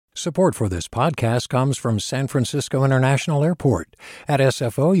Support for this podcast comes from San Francisco International Airport. At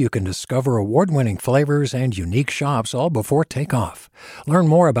SFO, you can discover award-winning flavors and unique shops all before takeoff. Learn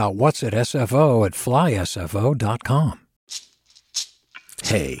more about what's at SFO at flysfo.com.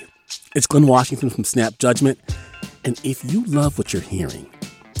 Hey, it's Glenn Washington from Snap Judgment. And if you love what you're hearing,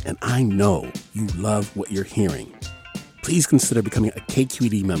 and I know you love what you're hearing, please consider becoming a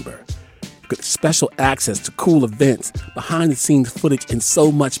KQED member. Get special access to cool events, behind-the-scenes footage, and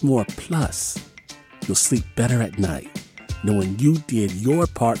so much more. Plus, you'll sleep better at night knowing you did your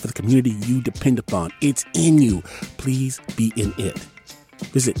part for the community you depend upon. It's in you. Please be in it.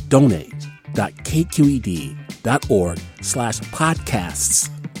 Visit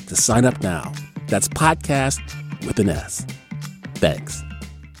donate.kqed.org/podcasts to sign up now. That's podcast with an S. Thanks.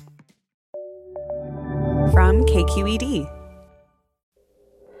 From KQED.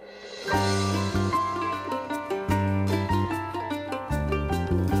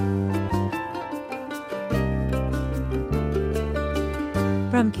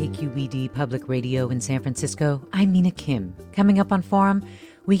 From KQED Public Radio in San Francisco, I'm Mina Kim. Coming up on Forum,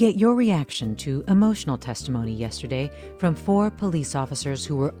 we get your reaction to emotional testimony yesterday from 4 police officers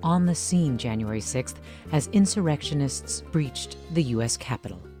who were on the scene January 6th as insurrectionists breached the U.S.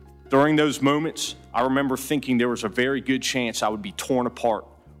 Capitol. During those moments, I remember thinking there was a very good chance I would be torn apart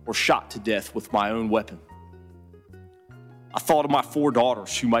or shot to death with my own weapon. I thought of my 4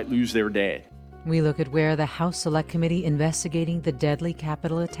 daughters who might lose their dad. We look at where the House Select Committee investigating the deadly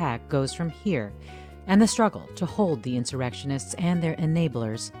Capitol attack goes from here and the struggle to hold the insurrectionists and their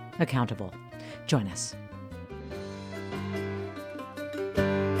enablers accountable. Join us.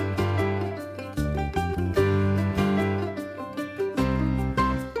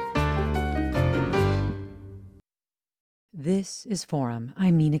 This is Forum.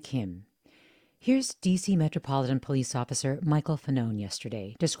 I'm Mina Kim. Here's D.C. Metropolitan Police Officer Michael Fanone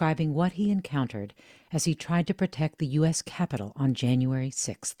yesterday describing what he encountered as he tried to protect the U.S. Capitol on January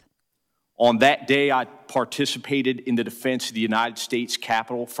 6th. On that day, I participated in the defense of the United States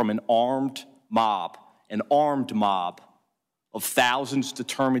Capitol from an armed mob of thousands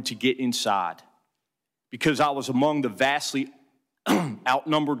determined to get inside. Because I was among the vastly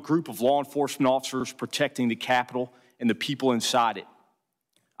outnumbered group of law enforcement officers protecting the Capitol and the people inside it.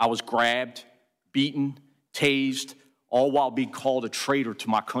 I was grabbed, beaten, tased, all while being called a traitor to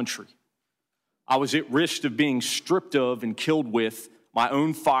my country. I was at risk of being stripped of and killed with my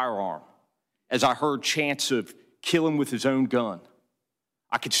own firearm as I heard chants of kill him with his own gun.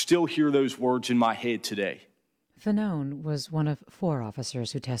 I could still hear those words in my head today. Fanone was one of 4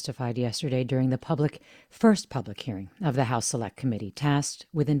 officers who testified yesterday during the first public hearing of the House Select Committee tasked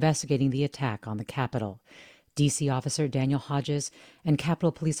with investigating the attack on the Capitol. D.C. Officer Daniel Hodges and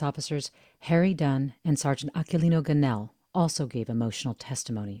Capitol Police Officers Harry Dunn and Sergeant Aquilino Ganell also gave emotional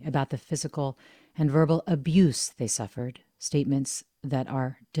testimony about the physical and verbal abuse they suffered, statements that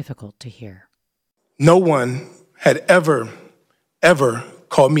are difficult to hear. No one had ever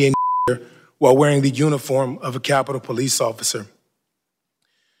called me a while wearing the uniform of a Capitol Police officer.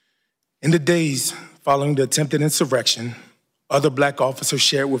 In the days following the attempted insurrection, other black officers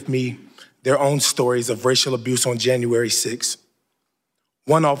shared with me their own stories of racial abuse on January 6th.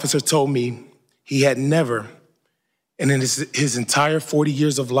 One officer told me he had never, and in his entire 40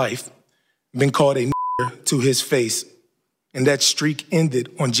 years of life, been called a to his face, and that streak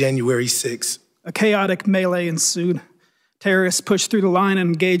ended on January 6th. A chaotic melee ensued. Terrorists pushed through the line and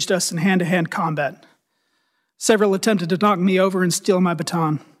engaged us in hand-to-hand combat. Several attempted to knock me over and steal my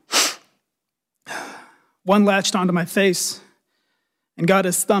baton. One latched onto my face and got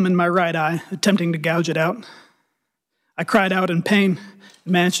his thumb in my right eye, attempting to gouge it out. I cried out in pain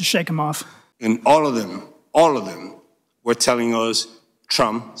and managed to shake him off. And all of them were telling us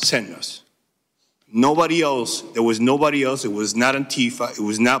Trump sent us. Nobody else, there was nobody else. It was not Antifa, it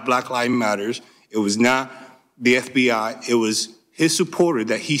was not Black Lives Matter, it was not the FBI, it was his supporter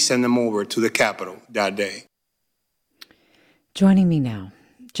that he sent them over to the Capitol that day. Joining me now,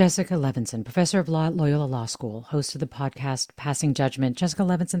 Jessica Levinson, professor of law at Loyola Law School, host of the podcast Passing Judgment. Jessica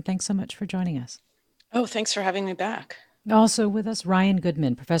Levinson, thanks so much for joining us. Oh, thanks for having me back. Also with us, Ryan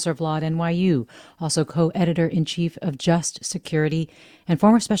Goodman, professor of law at NYU, also co-editor-in-chief of Just Security and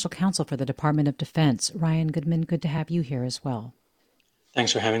former special counsel for the Department of Defense. Ryan Goodman, good to have you here as well.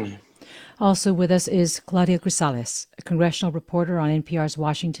 Thanks for having me. Also with us is Claudia Grisales, a congressional reporter on NPR's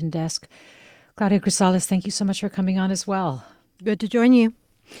Washington desk. Claudia Grisales, thank you so much for coming on as well. Good to join you.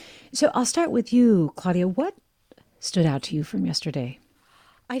 So I'll start with you, Claudia. What stood out to you from yesterday?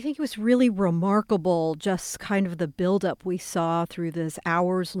 I think it was really remarkable, just kind of the buildup we saw through this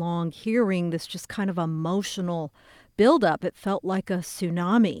hours-long hearing, this just kind of emotional buildup, it felt like a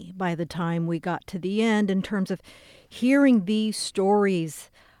tsunami by the time we got to the end in terms of hearing these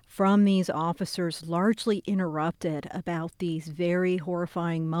stories from these officers largely interrupted about these very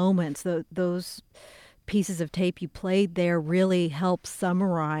horrifying moments. Those pieces of tape you played there really help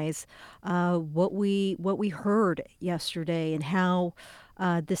summarize what we heard yesterday and how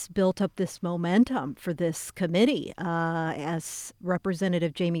this built up this momentum for this committee. As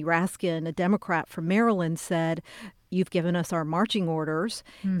Representative Jamie Raskin, a Democrat from Maryland, said, "You've given us our marching orders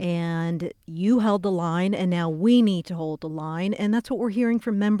and you held the line, and now we need to hold the line." And that's what we're hearing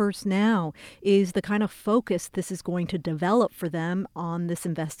from members now, is the kind of focus this is going to develop for them on this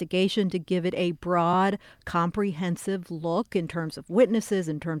investigation, to give it a broad, comprehensive look in terms of witnesses,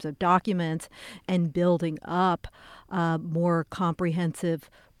 in terms of documents, and building up more comprehensive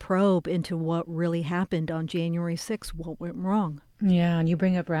probe into what really happened on January 6th, what went wrong. Yeah, and you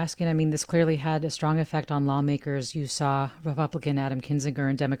bring up Raskin. I mean, this clearly had a strong effect on lawmakers. You saw Republican Adam Kinzinger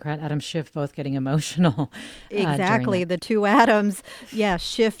and Democrat Adam Schiff both getting emotional. Exactly, the two Adams. Yeah,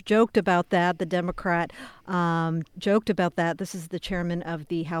 Schiff joked about that. The Democrat joked about that. This is the chairman of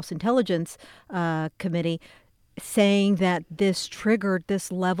the House Intelligence Committee, saying that this triggered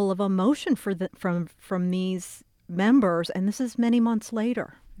this level of emotion from these members, and this is many months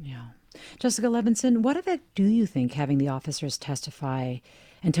later. Yeah. Jessica Levinson, what effect do you think having the officers testify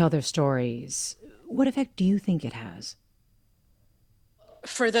and tell their stories, what effect do you think it has?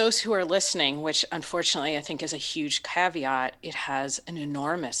 For those who are listening, which unfortunately I think is a huge caveat, it has an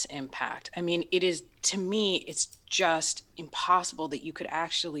enormous impact. I mean, it is, to me, it's just impossible that you could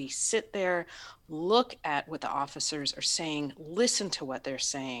actually sit there, look at what the officers are saying, listen to what they're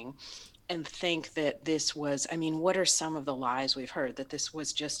saying, and think that this was, I mean, what are some of the lies we've heard? That this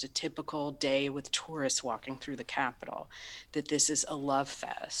was just a typical day with tourists walking through the Capitol, that this is a love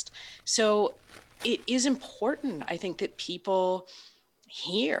fest. So it is important, I think, that people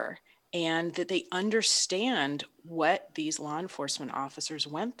hear and that they understand what these law enforcement officers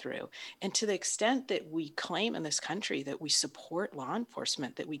went through. And to the extent that we claim in this country that we support law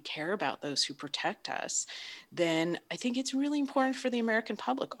enforcement, that we care about those who protect us, then I think it's really important for the American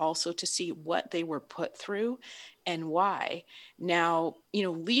public also to see what they were put through and why. Now,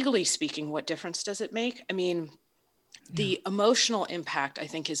 legally speaking, what difference does it make? I mean, the emotional impact, I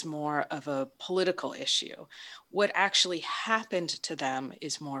think, is more of a political issue. What actually happened to them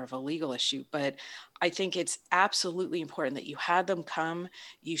is more of a legal issue. But I think it's absolutely important that you had them come,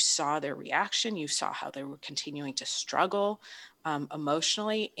 you saw their reaction, you saw how they were continuing to struggle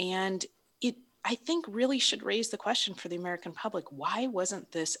emotionally. And it, I think, really should raise the question for the American public: why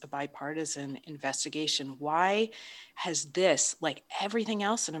wasn't this a bipartisan investigation? Why has this, like everything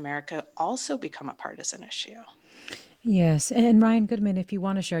else in America, also become a partisan issue? Yes. And Ryan Goodman, if you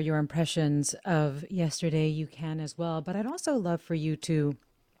want to share your impressions of yesterday, you can as well. But I'd also love for you to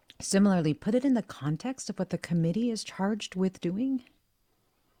similarly put it in the context of what the committee is charged with doing.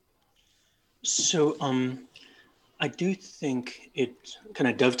 So I do think it kind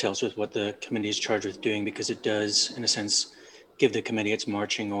of dovetails with what the committee is charged with doing, because it does, in a sense, give the committee its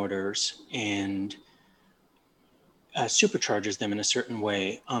marching orders and supercharges them in a certain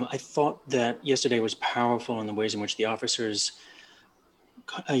way. I thought that yesterday was powerful in the ways in which the officers,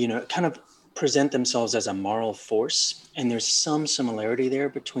 kind of present themselves as a moral force. And there's some similarity there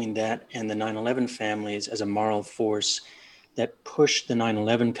between that and the 9/11 families as a moral force that pushed the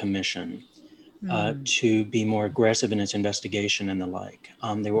 9/11 Commission to be more aggressive in its investigation and the like.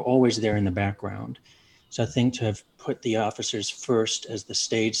 They were always there in the background. So I think to have put the officers first as the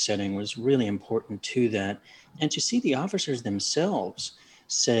stage setting was really important to that. And to see the officers themselves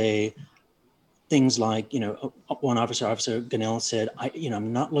say things like, one officer, Officer Ganell, said,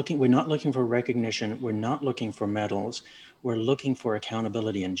 we're not looking for recognition. We're not looking for medals. We're looking for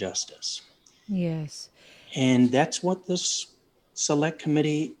accountability and justice. Yes. And that's what this select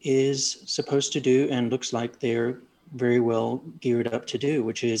committee is supposed to do, and looks like they're very well geared up to do,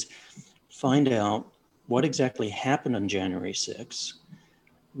 which is find out what exactly happened on January 6th.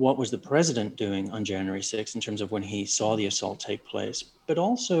 What was the president doing on January 6th in terms of when he saw the assault take place, but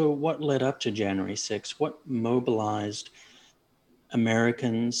also what led up to January 6th, what mobilized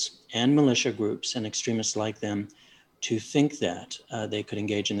Americans and militia groups and extremists like them to think that they could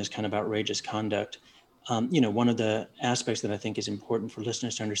engage in this kind of outrageous conduct. One of the aspects that I think is important for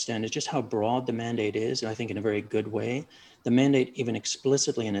listeners to understand is just how broad the mandate is, and I think in a very good way. The mandate, even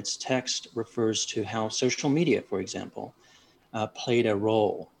explicitly in its text, refers to how social media, for example, played a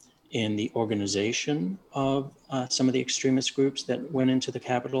role in the organization of some of the extremist groups that went into the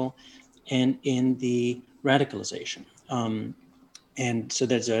Capitol and in the radicalization. And so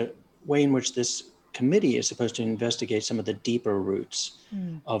there's a way in which this committee is supposed to investigate some of the deeper roots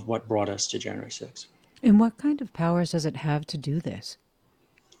of what brought us to January 6th. And what kind of powers does it have to do this?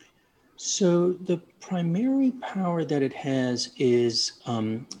 So the primary power that it has is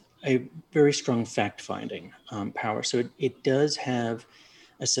a very strong fact-finding power. So it does have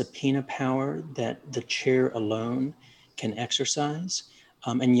a subpoena power that the chair alone can exercise.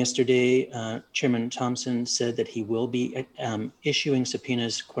 And yesterday, Chairman Thompson said that he will be issuing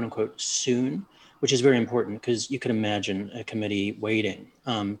subpoenas, quote unquote, soon, which is very important because you could imagine a committee waiting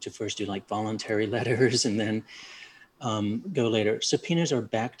to first do like voluntary letters and then go later. Subpoenas are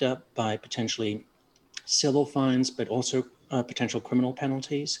backed up by potentially civil fines, but also potential criminal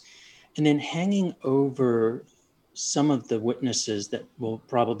penalties. And then hanging over some of the witnesses that will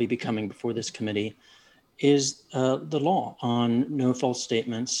probably be coming before this committee is the law on no false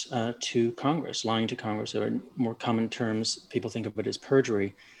statements to Congress, lying to Congress, or in more common terms, people think of it as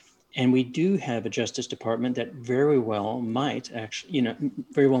perjury. And we do have a Justice Department that very well might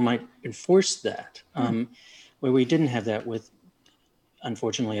enforce that, where we didn't have that with,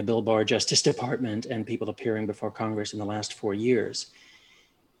 unfortunately, a Bill Barr Justice Department and people appearing before Congress in the last 4 years.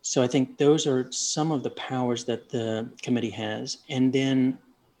 So I think those are some of the powers that the committee has. And then,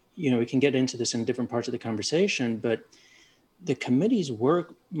 we can get into this in different parts of the conversation, but the committee's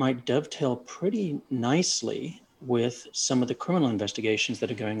work might dovetail pretty nicely with some of the criminal investigations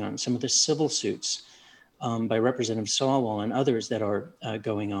that are going on, some of the civil suits by Representative Sawwall and others that are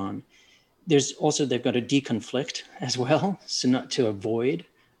going on. There's also, they've got to deconflict as well, so not to avoid,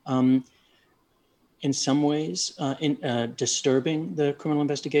 in some ways, disturbing the criminal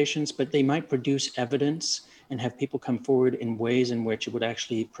investigations, but they might produce evidence and have people come forward in ways in which it would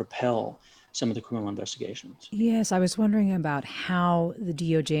actually propel some of the criminal investigations. Yes, I was wondering about how the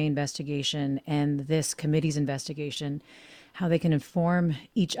DOJ investigation and this committee's investigation, how they can inform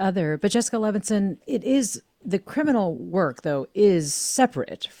each other. But Jessica Levinson, the criminal work, though, is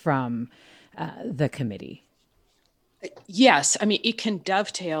separate from the committee. Yes, I mean, it can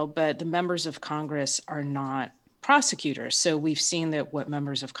dovetail, but the members of Congress are not prosecutors. So we've seen that what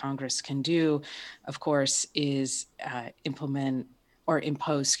members of Congress can do, of course, is impose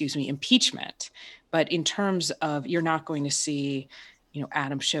impeachment. But in terms of, you're not going to see,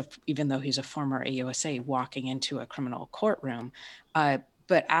 Adam Schiff, even though he's a former AUSA, walking into a criminal courtroom.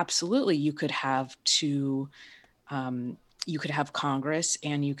 But absolutely, you could have Congress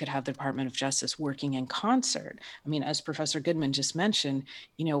and you could have the Department of Justice working in concert. I mean, as Professor Goodman just mentioned,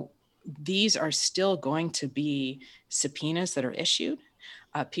 these are still going to be subpoenas that are issued.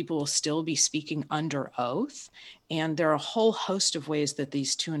 People will still be speaking under oath. And there are a whole host of ways that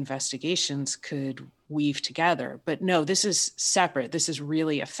these two investigations could weave together. But no, this is separate. This is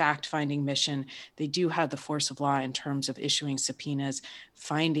really a fact-finding mission. They do have the force of law in terms of issuing subpoenas,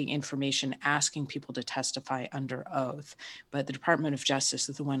 finding information, asking people to testify under oath. But the Department of Justice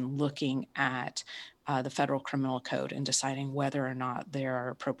is the one looking at the federal criminal code and deciding whether or not there are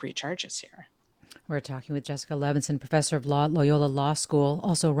appropriate charges here. We're talking with Jessica Levinson, professor of law at Loyola Law School.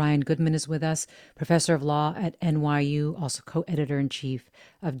 Also, Ryan Goodman is with us, professor of law at NYU, also co-editor-in-chief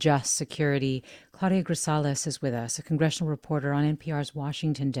of Just Security. Claudia Grisales is with us, a congressional reporter on NPR's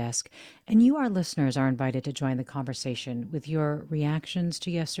Washington desk. And you, our listeners, are invited to join the conversation with your reactions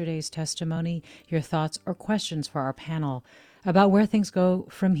to yesterday's testimony, your thoughts or questions for our panel about where things go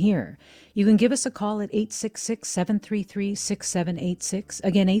from here. You can give us a call at 866-733-6786.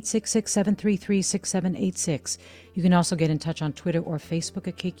 Again, 866-733-6786. You can also get in touch on Twitter or Facebook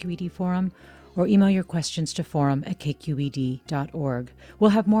at KQED Forum, or email your questions to forum@kqed.org. We'll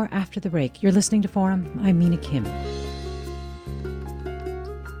have more after the break. You're listening to Forum. I'm Mina Kim.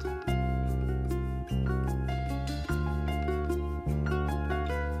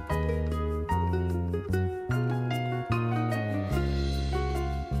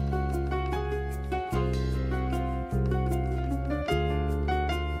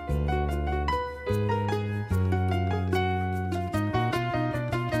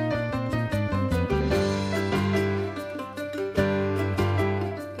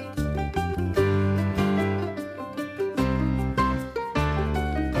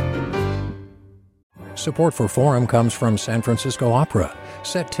 Support for Forum comes from San Francisco Opera.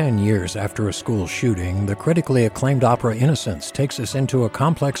 Set 10 years after a school shooting, the critically acclaimed opera Innocence takes us into a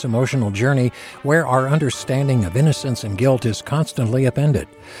complex emotional journey where our understanding of innocence and guilt is constantly upended.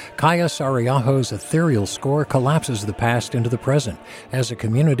 Kaya Sariaho's ethereal score collapses the past into the present as a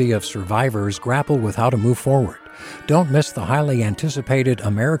community of survivors grapple with how to move forward. Don't miss the highly anticipated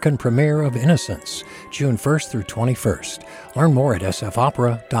American premiere of Innocence, June 1st through 21st. Learn more at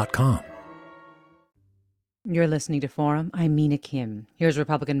sfopera.com. You're listening to Forum. I'm Mina Kim. Here's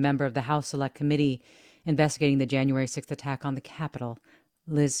Republican member of the House Select Committee investigating the January 6th attack on the Capitol,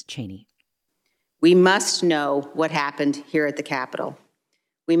 Liz Cheney. We must know what happened here at the Capitol.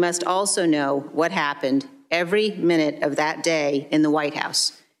 We must also know what happened every minute of that day in the White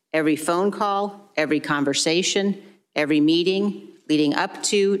House. Every phone call, every conversation, every meeting leading up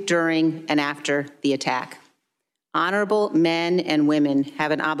to, during, and after the attack. Honorable men and women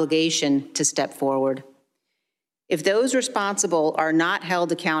have an obligation to step forward. If those responsible are not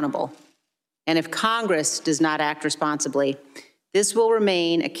held accountable, and if Congress does not act responsibly, this will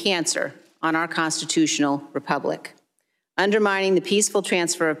remain a cancer on our constitutional republic, undermining the peaceful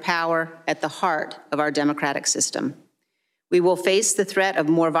transfer of power at the heart of our democratic system. We will face the threat of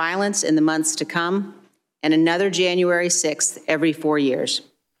more violence in the months to come and another January 6th every 4 years.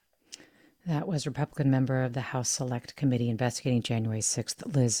 That was Republican member of the House Select Committee investigating January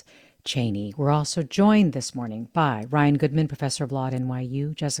 6th, Liz Cheney. We're also joined this morning by Ryan Goodman, professor of law at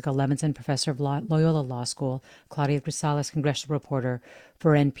NYU, Jessica Levinson, professor of law at Loyola Law School, Claudia Grisales, congressional reporter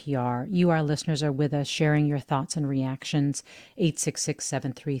for NPR. You, our listeners, are with us sharing your thoughts and reactions.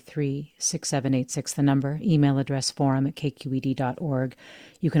 866-733-6786, the number. Email address forum@kqed.org.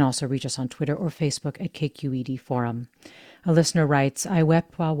 You can also reach us on Twitter or Facebook at KQED Forum. A listener writes, I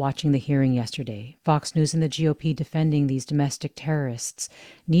wept while watching the hearing yesterday. Fox News and the GOP defending these domestic terrorists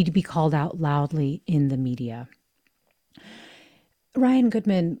need to be called out loudly in the media. Ryan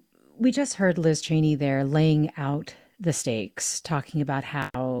Goodman, we just heard Liz Cheney there laying out the stakes, talking about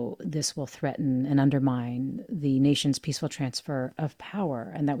how this will threaten and undermine the nation's peaceful transfer of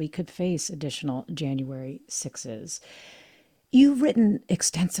power and that we could face additional January 6s. You've written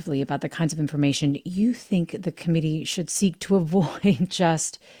extensively about the kinds of information you think the committee should seek to avoid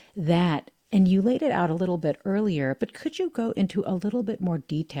just that. And you laid it out a little bit earlier, but could you go into a little bit more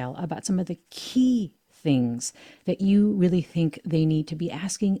detail about some of the key things that you really think they need to be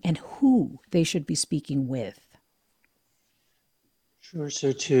asking and who they should be speaking with? Sure.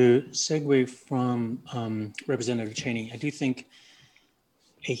 So to segue from Representative Cheney, I do think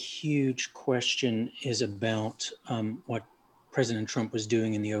a huge question is about what President Trump was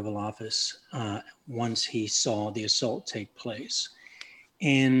doing in the Oval Office once he saw the assault take place.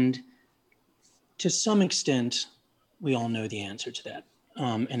 And to some extent, we all know the answer to that.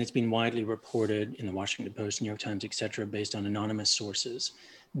 And it's been widely reported in the Washington Post, New York Times, et cetera, based on anonymous sources,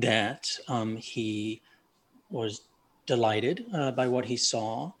 that he was delighted by what he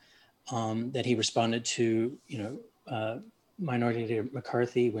saw, that he responded to, Minority Leader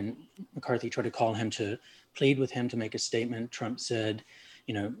McCarthy, when McCarthy tried to call him to plead with him to make a statement. Trump said,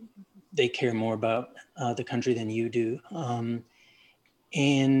 they care more about the country than you do.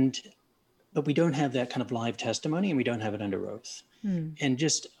 But we don't have that kind of live testimony, and we don't have it under oath. And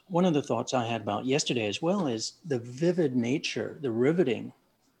just one of the thoughts I had about yesterday as well is the vivid nature, the riveting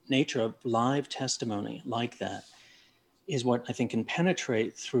nature of live testimony like that is what I think can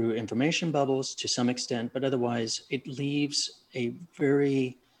penetrate through information bubbles to some extent, but otherwise it leaves a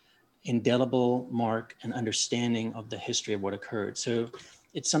very indelible mark and understanding of the history of what occurred. So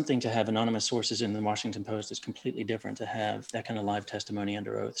it's something to have anonymous sources in the Washington Post. It's completely different to have that kind of live testimony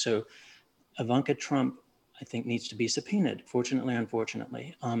under oath. So Ivanka Trump, I think, needs to be subpoenaed, fortunately or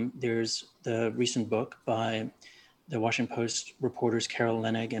unfortunately. There's the recent book by the Washington Post reporters Carol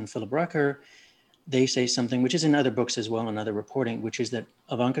Leonnig and Philip Rucker. They say something, which is in other books as well and other reporting, which is that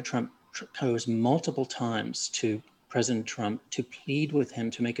Ivanka Trump goes multiple times to President Trump to plead with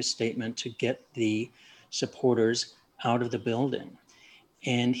him to make a statement to get the supporters out of the building.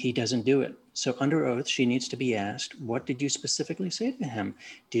 And he doesn't do it. So under oath, she needs to be asked, what did you specifically say to him?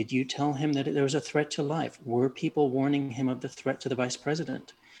 Did you tell him that there was a threat to life? Were people warning him of the threat to the vice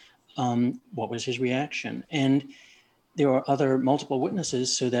president? What was his reaction? And there are other multiple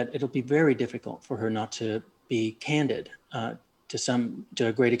witnesses, so that it'll be very difficult for her not to be candid to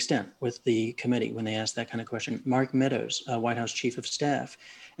a great extent with the committee when they ask that kind of question. Mark Meadows, White House Chief of Staff,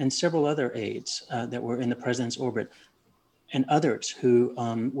 and several other aides that were in the president's orbit, and others who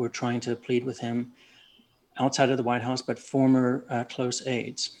were trying to plead with him outside of the White House, but former close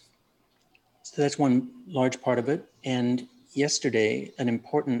aides. So that's one large part of it. And yesterday, an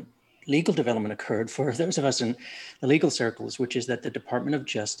important legal development occurred for those of us in the legal circles, which is that the Department of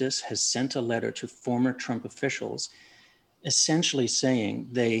Justice has sent a letter to former Trump officials essentially saying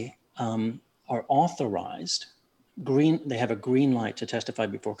they are authorized, they have a green light to testify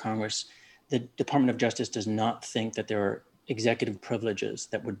before Congress. The Department of Justice does not think that there are executive privileges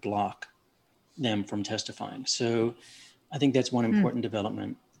that would block them from testifying. So I think that's one important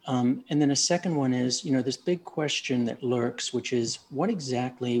development. And then a second one is, this big question that lurks, which is what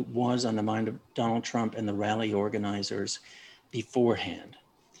exactly was on the mind of Donald Trump and the rally organizers beforehand?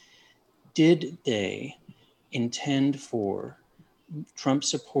 Did they intend for Trump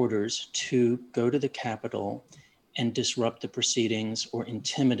supporters to go to the Capitol and disrupt the proceedings or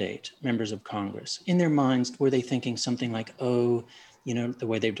intimidate members of Congress? In their minds, were they thinking something like, the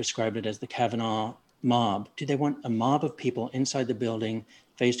way they've described it as the Kavanaugh mob? Do they want a mob of people inside the building,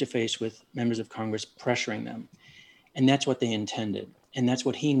 face to face with members of Congress, pressuring them? And that's what they intended. And that's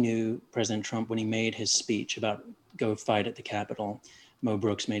what he knew, President Trump, when he made his speech about go fight at the Capitol. Mo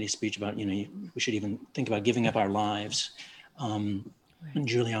Brooks made his speech about, we should even think about giving up our lives. And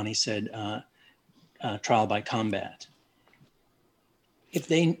Giuliani said, trial by combat. If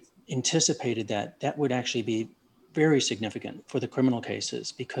they anticipated that, that would actually be very significant for the criminal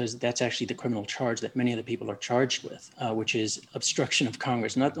cases, because that's actually the criminal charge that many of the people are charged with, which is obstruction of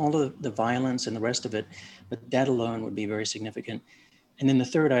Congress, not all of the violence and the rest of it, but that alone would be very significant. And then the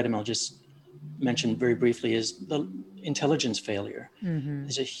third item I'll just mention very briefly is the intelligence failure. Mm-hmm.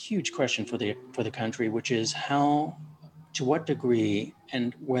 There's a huge question for the country, which is how, to what degree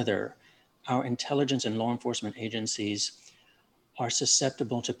and whether our intelligence and law enforcement agencies are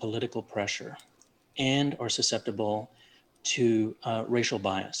susceptible to political pressure and are susceptible to racial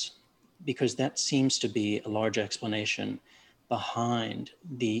bias, because that seems to be a large explanation behind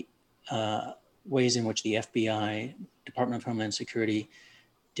the ways in which the FBI, Department of Homeland Security,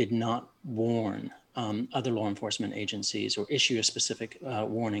 did not warn other law enforcement agencies or issue a specific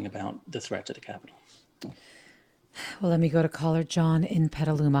warning about the threat to the Capitol. Well, let me go to caller John in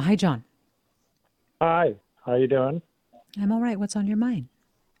Petaluma. Hi, John. Hi, how you doing? I'm all right. What's on your mind?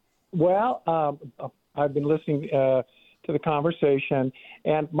 Well, I've been listening to the conversation,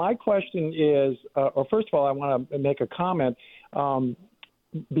 and my question is, or first of all, I want to make a comment.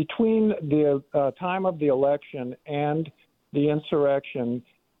 Between the time of the election and the insurrection,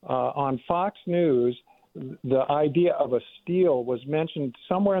 on Fox News, the idea of a steal was mentioned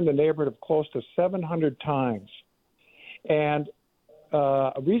somewhere in the neighborhood of close to 700 times. And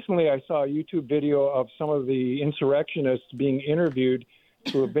recently I saw a YouTube video of some of the insurrectionists being interviewed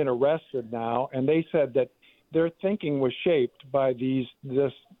who have been arrested now, and they said that their thinking was shaped by these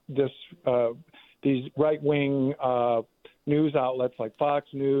right-wing news outlets like Fox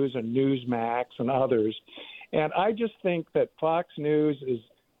News and Newsmax and others. And I just think that Fox News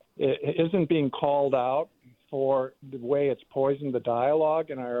isn't being called out for the way it's poisoned the dialogue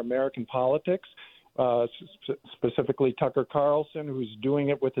in our American politics, specifically Tucker Carlson, who's doing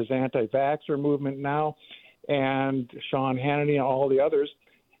it with his anti-vaxxer movement now, and Sean Hannity and all the others.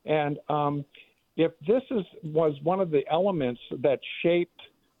 And if this was one of the elements that shaped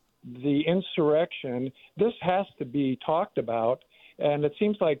the insurrection, this has to be talked about. And it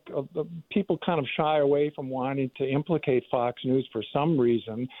seems like people kind of shy away from wanting to implicate Fox News for some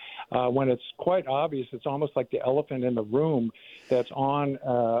reason, when it's quite obvious. It's almost like the elephant in the room that's on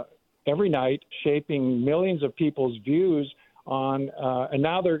every night, shaping millions of people's views on. And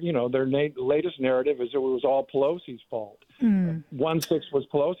now their latest narrative is it was all Pelosi's fault. 1/6 was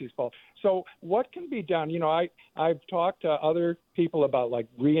Pelosi's fault. So what can be done? I've talked to other people about like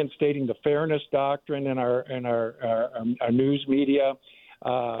reinstating the fairness doctrine in our news media,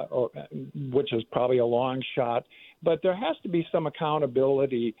 which is probably a long shot. But there has to be some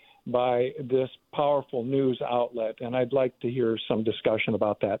accountability by this powerful news outlet, and I'd like to hear some discussion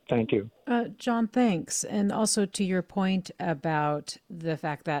about that. Thank you. John, thanks. And also to your point about the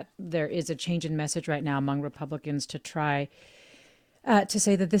fact that there is a change in message right now among Republicans to try to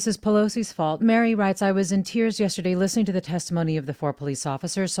say that this is Pelosi's fault. Mary writes, I was in tears yesterday listening to the testimony of the 4 police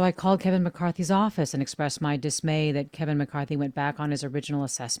officers, so I called Kevin McCarthy's office and expressed my dismay that Kevin McCarthy went back on his original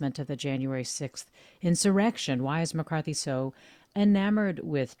assessment of the January 6th insurrection. Why is McCarthy so enamored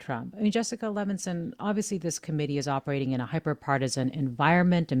with Trump? I mean, Jessica Levinson, obviously this committee is operating in a hyper-partisan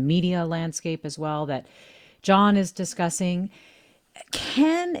environment, a media landscape as well that John is discussing.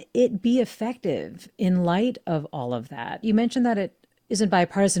 Can it be effective in light of all of that? You mentioned that it isn't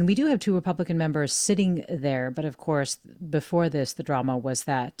bipartisan. We do have 2 Republican members sitting there, but of course, before this, the drama was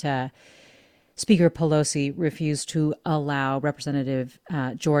that Speaker Pelosi refused to allow Representative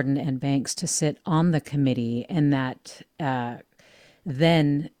Jordan and Banks to sit on the committee, and that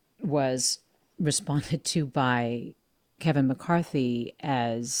then was responded to by Kevin McCarthy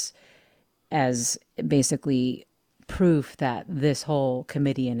as basically proof that this whole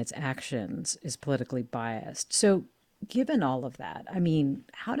committee and its actions is politically biased. So given all of that, I mean,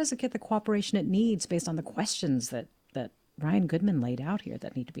 how does it get the cooperation it needs based on the questions that Ryan Goodman laid out here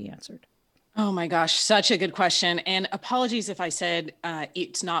that need to be answered? Oh my gosh, such a good question. And apologies if I said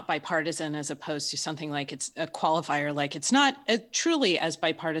it's not bipartisan as opposed to something like it's a qualifier, like it's not truly as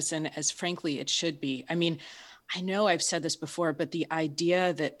bipartisan as frankly it should be. I mean, I know I've said this before, but the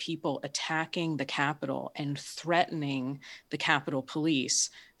idea that people attacking the Capitol and threatening the Capitol Police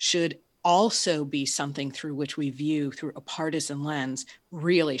should also be something through which we view through a partisan lens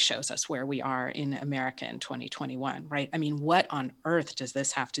really shows us where we are in America in 2021, right? I mean, what on earth does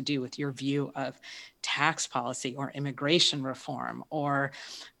this have to do with your view of tax policy or immigration reform or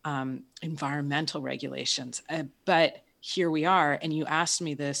environmental regulations? But here we are, and you asked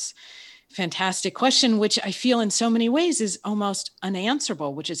me this fantastic question, which I feel in so many ways is almost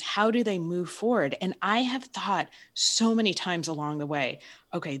unanswerable, which is how do they move forward? And I have thought so many times along the way,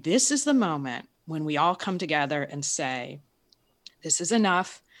 okay, this is the moment when we all come together and say, this is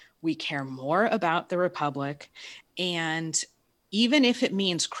enough. We care more about the Republic. And even if it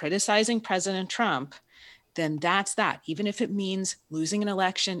means criticizing President Trump, then that's that. Even if it means losing an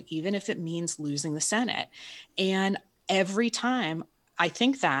election, even if it means losing the Senate. And every time I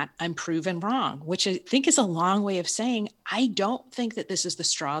think that I'm proven wrong, which I think is a long way of saying, I don't think that this is the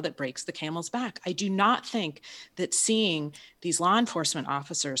straw that breaks the camel's back. I do not think that seeing these law enforcement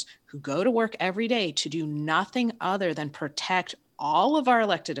officers who go to work every day to do nothing other than protect all of our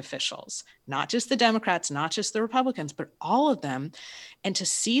elected officials, not just the Democrats, not just the Republicans, but all of them, and to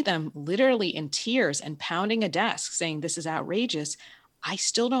see them literally in tears and pounding a desk saying this is outrageous, I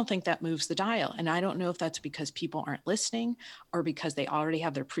still don't think that moves the dial. And I don't know if that's because people aren't listening or because they already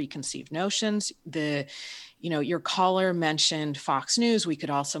have their preconceived notions. Your caller mentioned Fox News. We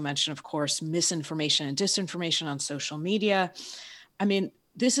could also mention, of course, misinformation and disinformation on social media. I mean,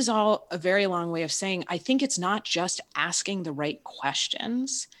 this is all a very long way of saying, I think it's not just asking the right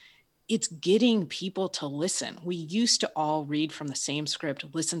questions. It's getting people to listen. We used to all read from the same script,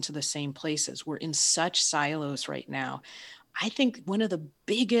 listen to the same places. We're in such silos right now. I think one of the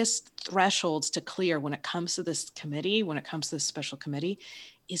biggest thresholds to clear when it comes to this committee, when it comes to this special committee,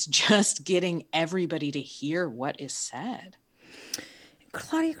 is just getting everybody to hear what is said.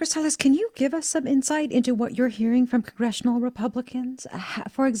 Claudia Cristales, can you give us some insight into what you're hearing from congressional Republicans?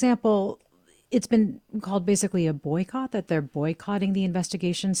 For example, it's been called basically a boycott, that they're boycotting the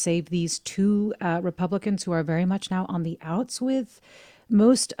investigation, save these two Republicans who are very much now on the outs with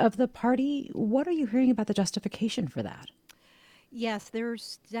most of the party. What are you hearing about the justification for that? Yes,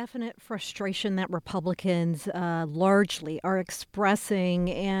 there's definite frustration that Republicans largely are expressing,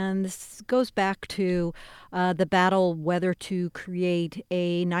 and this goes back to the battle whether to create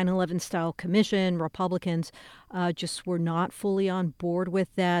a 9/11 style commission. Republicans just were not fully on board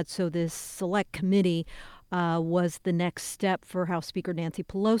with that, so this select committee was the next step for House Speaker Nancy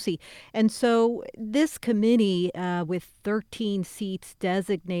Pelosi. And so this committee, with 13 seats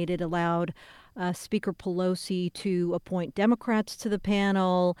designated, allowed Speaker Pelosi to appoint Democrats to the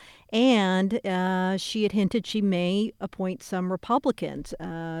panel, and she had hinted she may appoint some Republicans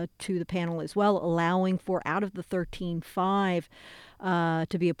to the panel as well, allowing for out of the 13, 5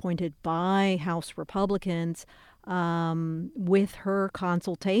 to be appointed by House Republicans with her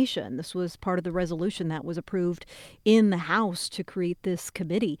consultation. This was part of the resolution that was approved in the House to create this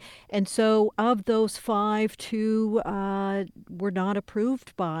committee. And so of those 5, 2 were not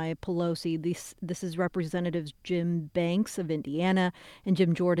approved by Pelosi. This is Representatives Jim Banks of Indiana and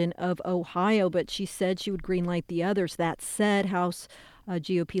Jim Jordan of Ohio, but she said she would greenlight the others. That said, House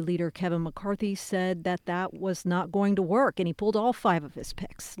GOP leader Kevin McCarthy said that was not going to work, and he pulled all 5 of his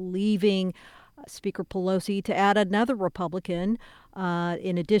picks, leaving Speaker Pelosi to add another Republican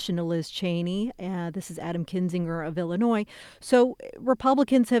in addition to Liz Cheney. This is Adam Kinzinger of Illinois. So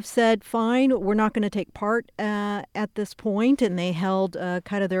Republicans have said, fine, we're not going to take part at this point, and they held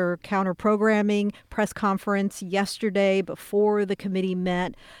kind of their counter-programming press conference yesterday before the committee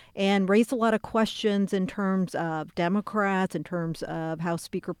met and raised a lot of questions in terms of Democrats, in terms of House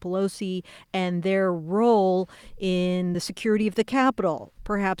Speaker Pelosi and their role in the security of the Capitol,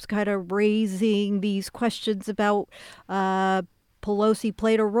 perhaps kind of raising these questions about Pelosi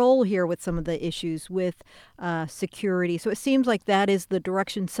played a role here with some of the issues with security. So it seems like that is the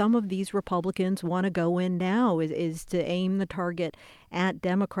direction some of these Republicans want to go in now, is to aim the target at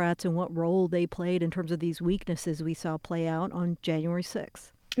Democrats and what role they played in terms of these weaknesses we saw play out on January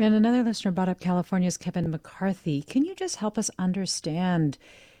 6th. And another listener brought up California's Kevin McCarthy. Can you just help us understand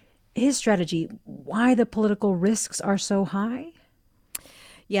his strategy, why the political risks are so high?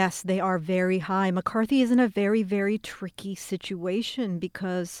 Yes, they are very high. McCarthy is in a very, very tricky situation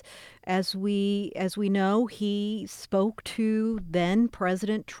because, as we know, he spoke to then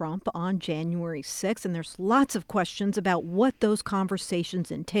President Trump on January 6th, and there's lots of questions about what those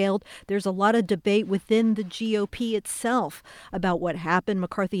conversations entailed. There's a lot of debate within the GOP itself about what happened.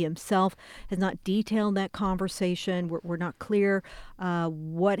 McCarthy himself has not detailed that conversation. We're not clear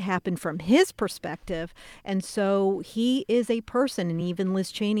what happened from his perspective, and so he is a person, and even Liz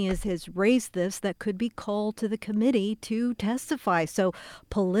Cheney has raised this, that could be called to the committee to testify. So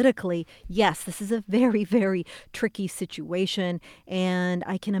politically, yes, this is a very, very tricky situation. And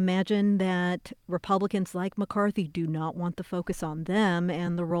I can imagine that Republicans like McCarthy do not want the focus on them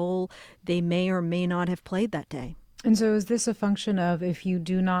and the role they may or may not have played that day. And so is this a function of, if you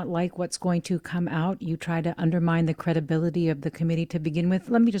do not like what's going to come out, you try to undermine the credibility of the committee to begin with?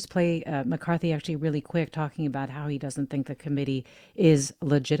 Let me just play McCarthy actually really quick talking about how he doesn't think the committee is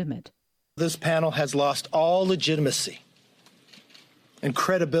legitimate. This panel has lost all legitimacy and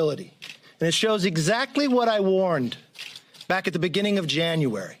credibility. And it shows exactly what I warned back at the beginning of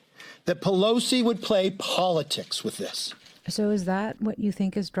January, that Pelosi would play politics with this. So is that what you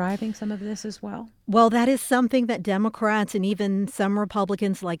think is driving some of this as well? Well, that is something that Democrats and even some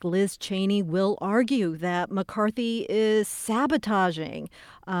Republicans like Liz Cheney will argue, that McCarthy is sabotaging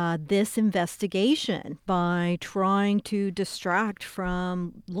this investigation by trying to distract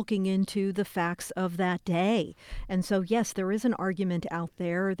from looking into the facts of that day. And so, yes, there is an argument out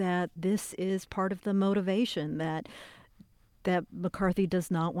there that this is part of the motivation, that McCarthy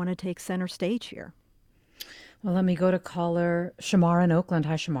does not want to take center stage here. Well, let me go to caller Shamar in Oakland.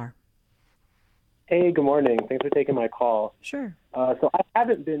 Hi, Shamar. Hey, good morning. Thanks for taking my call. Sure. So I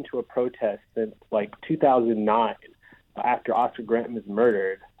haven't been to a protest since 2009 after Oscar Grant was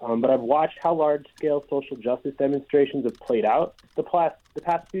murdered. But I've watched how large-scale social justice demonstrations have played out the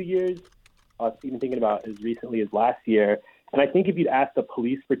past few years, even thinking about as recently as last year. And I think if you'd ask the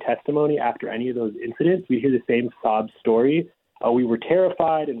police for testimony after any of those incidents, we'd hear the same sob story. We were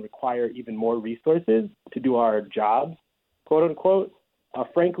terrified and require even more resources to do our jobs, quote unquote.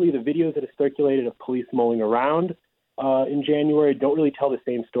 Frankly, the videos that have circulated of police mulling around in January don't really tell the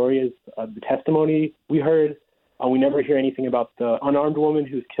same story as the testimony we heard. We never hear anything about the unarmed woman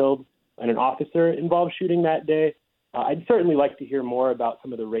who was killed in an officer-involved shooting that day. I'd certainly like to hear more about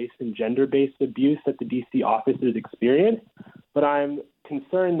some of the race and gender-based abuse that the D.C. officers experienced, but I'm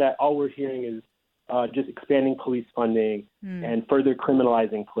concerned that all we're hearing is just expanding police funding and further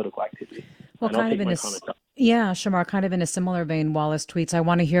criminalizing political activity. Well, Shamar, kind of in a similar vein, Wallace tweets, I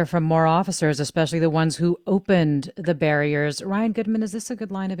want to hear from more officers, especially the ones who opened the barriers. Ryan Goodman, is this a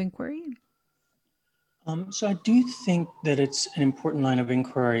good line of inquiry? So I do think that it's an important line of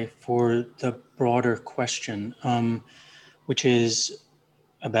inquiry for the broader question, which is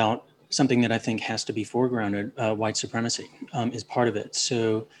about something that I think has to be foregrounded. White supremacy is part of it.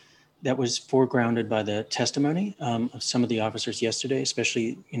 So that was foregrounded by the testimony of some of the officers yesterday,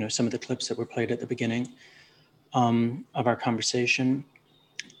 especially, some of the clips that were played at the beginning of our conversation,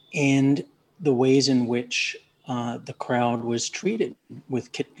 and the ways in which the crowd was treated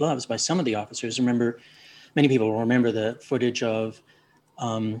with kid gloves by some of the officers. Many people will remember the footage of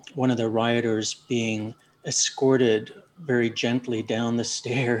one of the rioters being escorted very gently down the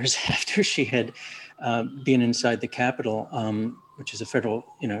stairs after she had been inside the Capitol, which is a federal,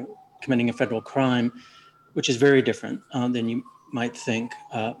 committing a federal crime, which is very different than you might think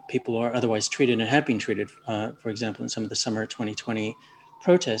people are otherwise treated and have been treated, for example, in some of the summer 2020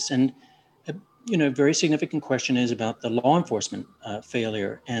 protests. And, a very significant question is about the law enforcement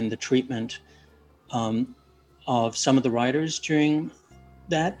failure and the treatment of some of the rioters during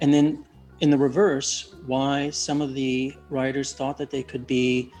that. And then in the reverse, why some of the rioters thought that they could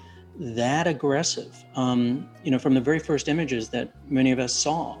be that aggressive, from the very first images that many of us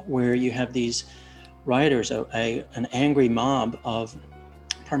saw, where you have these rioters, an angry mob of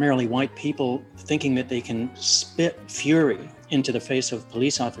primarily white people thinking that they can spit fury into the face of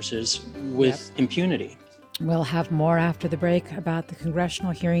police officers with impunity. We'll have more after the break about the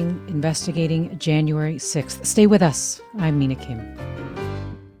congressional hearing investigating January 6th. Stay with us. I'm Mina Kim.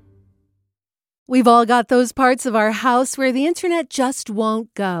 We've all got those parts of our house where the internet just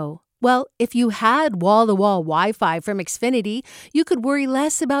won't go. Well, if you had wall-to-wall Wi-Fi from Xfinity, you could worry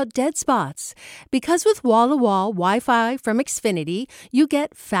less about dead spots. Because with wall-to-wall Wi-Fi from Xfinity, you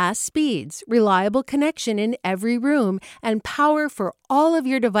get fast speeds, reliable connection in every room, and power for all of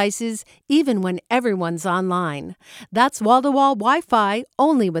your devices, even when everyone's online. That's wall-to-wall Wi-Fi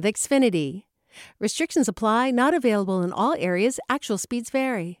only with Xfinity. Restrictions apply, not available in all areas. Actual speeds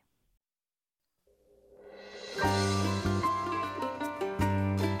vary.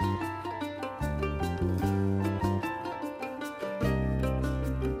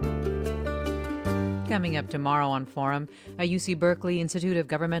 Coming up tomorrow on Forum, a UC Berkeley Institute of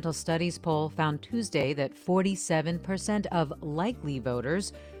Governmental Studies poll found Tuesday that 47% of likely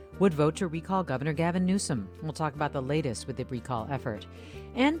voters would vote to recall Governor Gavin Newsom. We'll talk about the latest with the recall effort.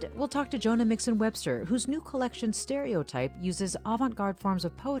 And we'll talk to Jonah Mixon Webster, whose new collection Stereotype uses avant-garde forms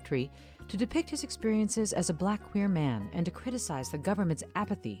of poetry to depict his experiences as a Black queer man and to criticize the government's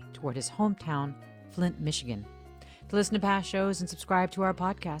apathy toward his hometown, Flint, Michigan. To listen to past shows and subscribe to our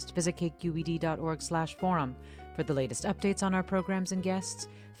podcast, visit kqed.org/forum. For the latest updates on our programs and guests,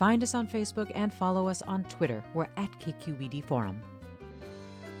 find us on Facebook and follow us on Twitter. We're at KQED Forum.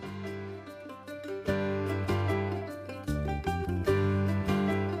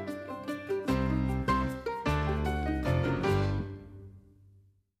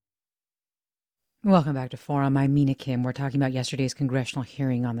 Welcome back to Forum. I'm Mina Kim. We're talking about yesterday's congressional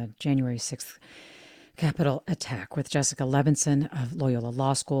hearing on the January 6th Capitol attack with Jessica Levinson of Loyola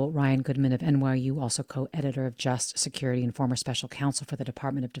Law School, Ryan Goodman of NYU, also co-editor of Just Security and former special counsel for the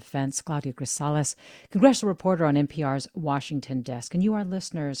Department of Defense, Claudia Grisales, congressional reporter on NPR's Washington desk. And you, our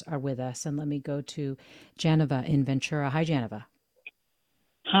listeners, are with us. And let me go to Janova in Ventura. Hi, Janova.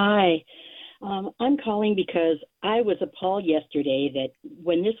 Hi. I'm calling because I was appalled yesterday that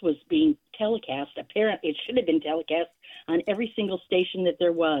when this was being telecast, apparently it should have been telecast on every single station that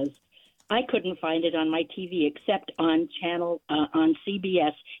there was. I couldn't find it on my TV except on on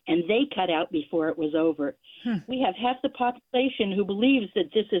CBS, and they cut out before it was over. We have half the population who believes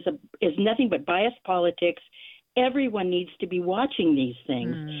that this is nothing but biased politics. Everyone needs to be watching these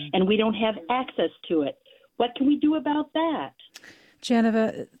things, and we don't have access to it. What can we do about that?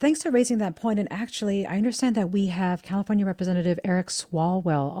 Janova, thanks for raising that point. And actually, I understand that we have California Representative Eric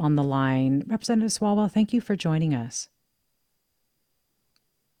Swalwell on the line. Representative Swalwell, thank you for joining us.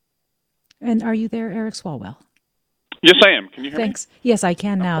 And are you there, Eric Swalwell? Yes, I am. Can you hear Thanks. me? Yes, I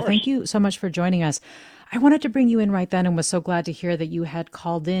can now. Of course. Thank you so much for joining us. I wanted to bring you in right then and was so glad to hear that you had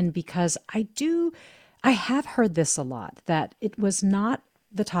called in because I have heard this a lot, that it was not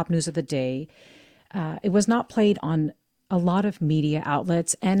the top news of the day. It was not played on a lot of media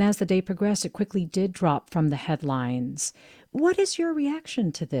outlets. And as the day progressed, it quickly did drop from the headlines. What is your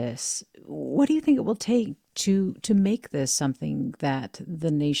reaction to this? What do you think it will take to make this something that the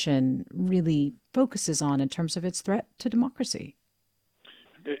nation really focuses on in terms of its threat to democracy?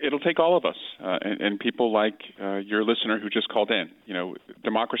 It'll take all of us and people like your listener who just called in. You know,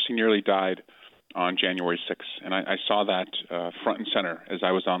 democracy nearly died on January 6th. And I saw that front and center as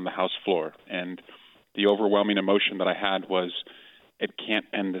I was on the House floor. And the overwhelming emotion that I had was it can't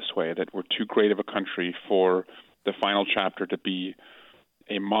end this way, that we're too great of a country for the final chapter to be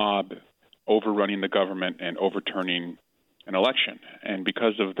a mob overrunning the government and overturning an election. And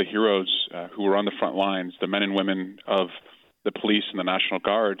because of the heroes who were on the front lines, the men and women of the police and the National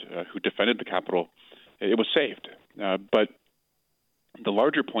Guard who defended the Capitol, it was saved. But the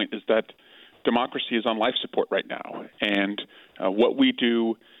larger point is that democracy is on life support right now. And what we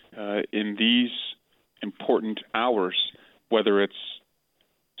do in these important hours, whether it's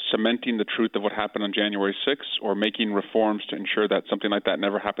cementing the truth of what happened on January 6th or making reforms to ensure that something like that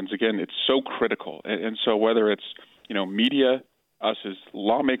never happens again, it's so critical. And so whether it's, media, us as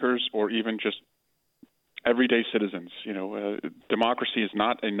lawmakers, or even just everyday citizens, democracy is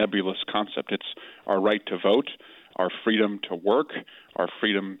not a nebulous concept. It's our right to vote, our freedom to work, our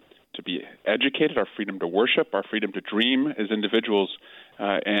freedom to be educated, our freedom to worship, our freedom to dream as individuals.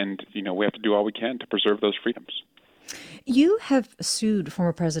 And we have to do all we can to preserve those freedoms. You have sued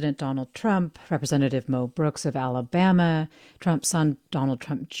former President Donald Trump, Representative Mo Brooks of Alabama, Trump's son Donald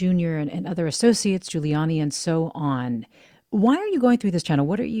Trump Jr., and other associates, Giuliani, and so on. Why are you going through this channel?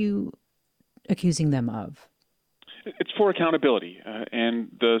 What are you accusing them of? It's for accountability. And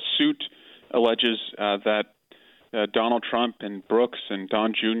the suit alleges that Donald Trump and Brooks and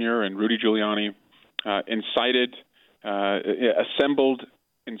Don Jr. and Rudy Giuliani incited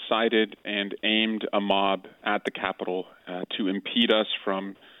and aimed a mob at the Capitol to impede us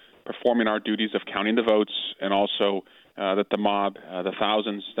from performing our duties of counting the votes, and also that the mob, the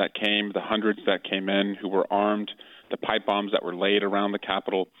thousands that came, the hundreds that came in who were armed, the pipe bombs that were laid around the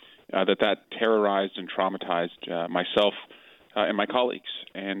Capitol, that terrorized and traumatized myself and my colleagues,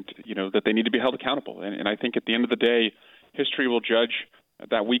 and that they need to be held accountable. And I think at the end of the day, history will judge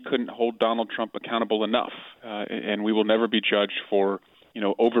that we couldn't hold Donald Trump accountable enough, and we will never be judged for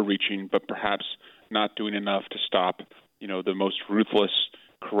overreaching, but perhaps not doing enough to stop the most ruthless,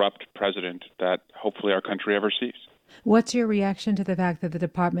 corrupt president that hopefully our country ever sees. What's your reaction to the fact that the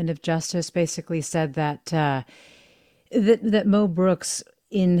Department of Justice basically said that that Mo Brooks,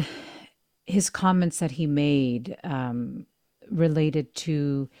 in his comments that he made related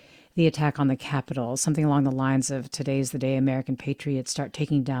to the attack on the Capitol, something along the lines of "Today's the day American patriots start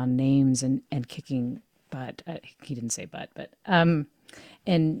taking down names and kicking butt." He didn't say butt, but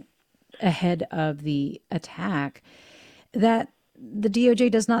and ahead of the attack, that the DOJ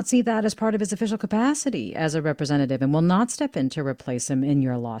does not see that as part of its official capacity as a representative and will not step in to replace him in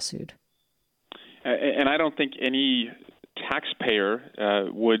your lawsuit. And I don't think any taxpayer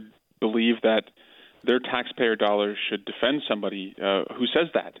would believe that their taxpayer dollars should defend somebody who says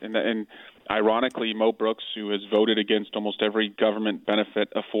that. And ironically, Mo Brooks, who has voted against almost every government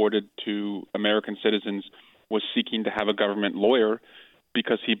benefit afforded to American citizens, was seeking to have a government lawyer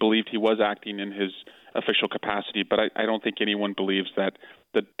because he believed he was acting in his official capacity. But I don't think anyone believes that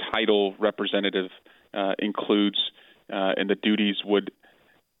the title representative includes and the duties would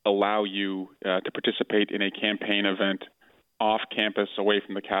allow you to participate in a campaign event off campus, away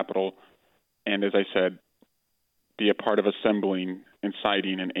from the Capitol, and, as I said, be a part of assembling,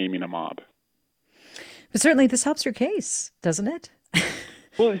 inciting, and aiming a mob. But certainly this helps your case, doesn't it?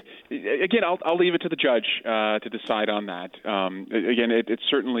 Well, again, I'll leave it to the judge to decide on that. Again, it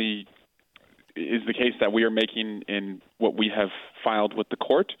certainly is the case that we are making in what we have filed with the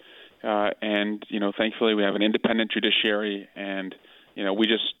court. And, thankfully we have an independent judiciary, and, we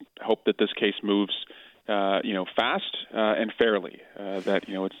just hope that this case moves fast and fairly, that,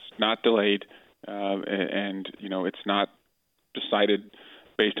 it's not delayed and, it's not decided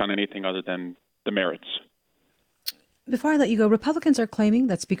based on anything other than the merits. Before I let you go, Republicans are claiming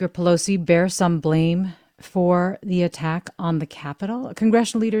that Speaker Pelosi bears some blame for the attack on the Capitol.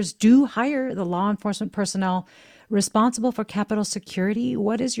 Congressional leaders do hire the law enforcement personnel responsible for Capitol security.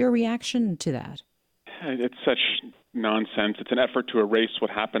 What is your reaction to that? It's such nonsense. It's an effort to erase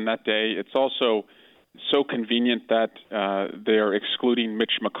what happened that day. It's also so convenient that they're excluding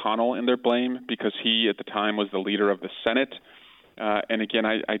Mitch McConnell in their blame because he, at the time, was the leader of the Senate. And again,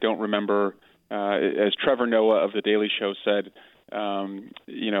 I don't remember, as Trevor Noah of The Daily Show said,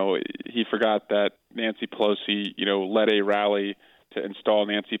 he forgot that Nancy Pelosi, led a rally to install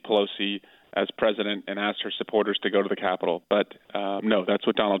Nancy Pelosi as president and asked her supporters to go to the Capitol. But no, that's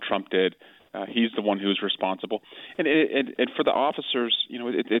what Donald Trump did. He's the one who's responsible. And for the officers,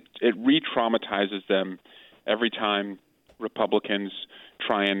 it re-traumatizes them every time Republicans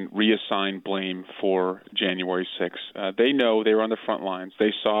try and reassign blame for January 6th. They know they were on the front lines.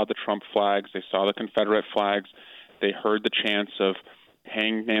 They saw the Trump flags. They saw the Confederate flags. They heard the chants of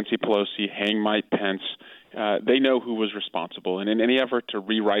hang Nancy Pelosi, hang Mike Pence. They know who was responsible. And in any effort to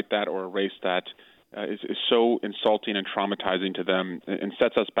rewrite that or erase that is so insulting and traumatizing to them and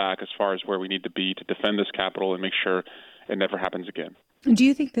sets us back as far as where we need to be to defend this Capitol and make sure it never happens again. Do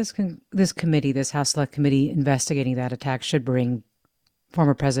you think this committee, this House Select Committee investigating that attack, should bring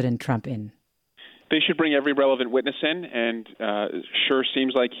former President Trump in? They should bring every relevant witness in, and sure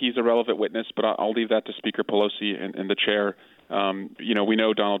seems like he's a relevant witness, but I'll leave that to Speaker Pelosi and the chair. We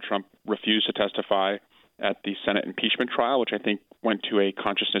know Donald Trump refused to testify at the Senate impeachment trial, which I think went to a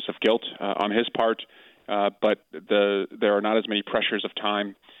consciousness of guilt on his part, but there are not as many pressures of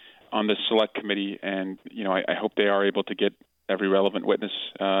time on the Select Committee, and I hope they are able to get every relevant witness,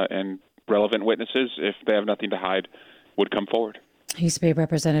 and relevant witnesses, if they have nothing to hide, would come forward. East Bay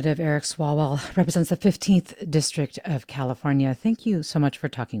Representative Eric Swalwell represents the 15th District of California. Thank you so much for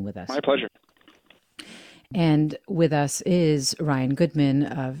talking with us. My pleasure. And with us is Ryan Goodman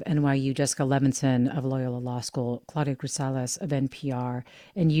of NYU, Jessica Levinson of Loyola Law School, Claudia Grisales of NPR,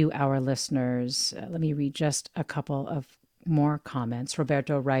 and you, our listeners. Let me read just a couple of more comments.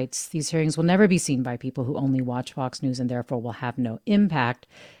 Roberto writes, these hearings will never be seen by people who only watch Fox News and therefore will have no impact.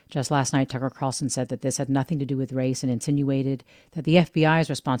 Just last night, Tucker Carlson said that this had nothing to do with race and insinuated that the FBI's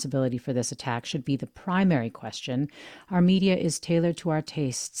responsibility for this attack should be the primary question. Our media is tailored to our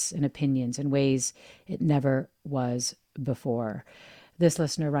tastes and opinions in ways it never was before. This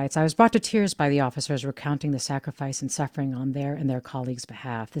listener writes, I was brought to tears by the officers recounting the sacrifice and suffering on their and their colleagues'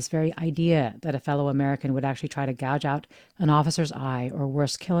 behalf. This very idea that a fellow American would actually try to gouge out an officer's eye or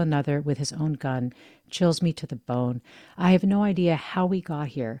worse, kill another with his own gun chills me to the bone. I have no idea how we got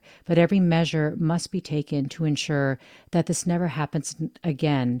here, but every measure must be taken to ensure that this never happens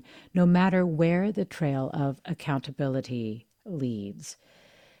again, no matter where the trail of accountability leads.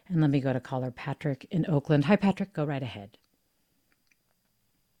 And let me go to caller Patrick in Oakland. Hi, Patrick. Go right ahead.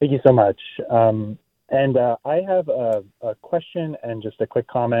 Thank you so much. I have a question and just a quick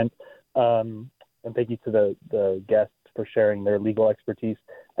comment. And thank you to the guests for sharing their legal expertise.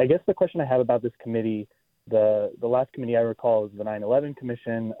 I guess the question I have about this committee, the last committee I recall is the 9/11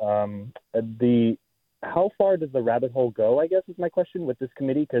 Commission. How far does the rabbit hole go, I guess, is my question with this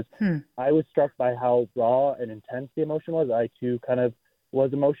committee, because I was struck by how raw and intense the emotion was. I, too, kind of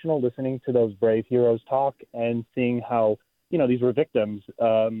was emotional listening to those brave heroes talk and seeing how, these were victims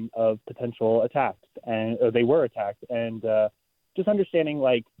of potential attacks, and they were attacked. And just understanding,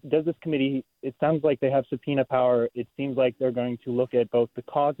 does this committee, it sounds like they have subpoena power. It seems like they're going to look at both the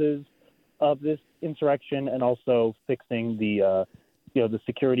causes of this insurrection and also fixing the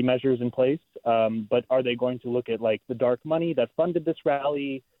security measures in place. But are they going to look at the dark money that funded this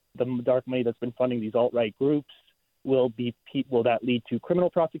rally, the dark money that's been funding these alt-right groups? Will that lead to criminal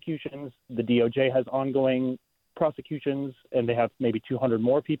prosecutions? The DOJ has ongoing prosecutions, and they have maybe 200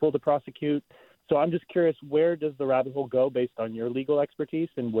 more people to prosecute. So I'm just curious, where does the rabbit hole go based on your legal expertise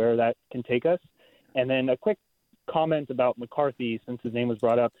and where that can take us? And then a quick comment about McCarthy, since his name was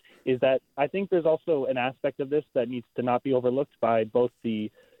brought up, is that I think there's also an aspect of this that needs to not be overlooked by both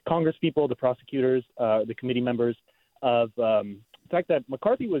the Congress people, the prosecutors, the committee members, of the fact that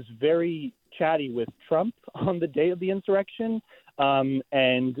McCarthy was very chatty with Trump on the day of the insurrection,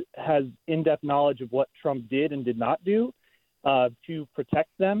 and has in-depth knowledge of what Trump did and did not do to protect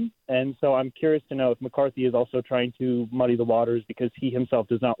them. And so I'm curious to know if McCarthy is also trying to muddy the waters because he himself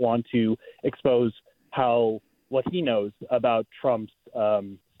does not want to expose what he knows about Trump's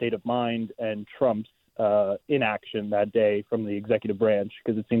state of mind and Trump's inaction that day from the executive branch,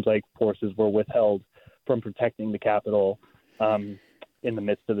 because it seems like forces were withheld from protecting the Capitol in the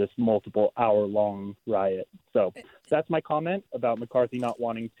midst of this multiple hour-long riot. So that's my comment about McCarthy not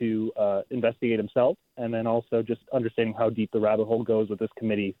wanting to investigate himself, and then also just understanding how deep the rabbit hole goes with this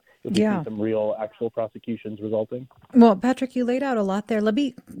committee. If we see some real, actual prosecutions resulting. Well, Patrick, you laid out a lot there. Let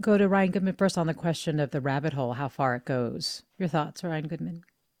me go to Ryan Goodman first on the question of the rabbit hole, how far it goes. Your thoughts, Ryan Goodman?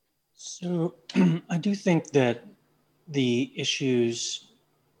 So I do think that the issues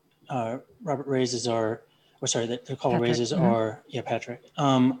Robert raises that the caller raises are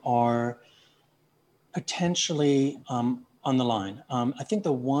potentially on the line. I think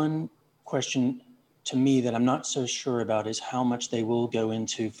the one question to me that I'm not so sure about is how much they will go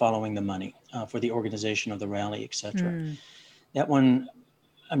into following the money for the organization of the rally, et cetera. That one,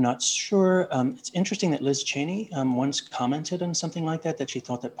 I'm not sure. It's interesting that Liz Cheney once commented on something like that she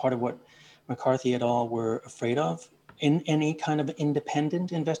thought that part of what McCarthy et al. Were afraid of in any kind of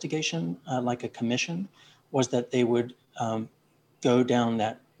independent investigation, like a commission, was that they would go down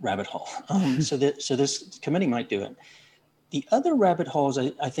that rabbit hole. So this committee might do it. The other rabbit holes,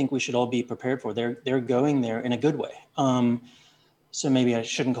 I think we should all be prepared for. They're going there in a good way. So maybe I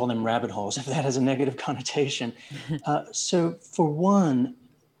shouldn't call them rabbit holes if that has a negative connotation. So for one,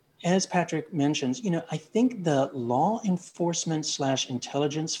 as Patrick mentions, I think the law enforcement /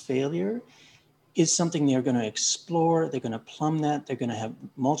 intelligence failure is something they're going to explore. They're going to plumb that. They're going to have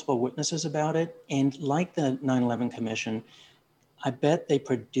multiple witnesses about it. And like the 9/11 Commission, I bet they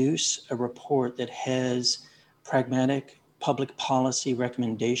produce a report that has pragmatic public policy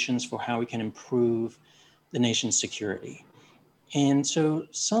recommendations for how we can improve the nation's security. And so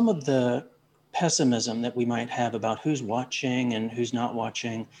some of the pessimism that we might have about who's watching and who's not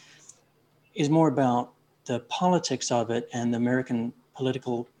watching is more about the politics of it and the American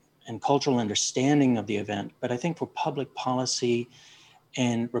political and cultural understanding of the event. But I think for public policy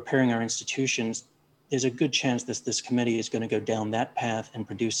and repairing our institutions, there's a good chance that this committee is going to go down that path and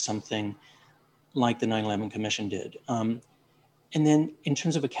produce something like the 9/11 Commission did. And then in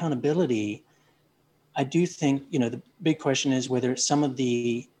terms of accountability, I do think, the big question is whether some of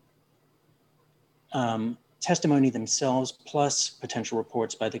the testimony themselves plus potential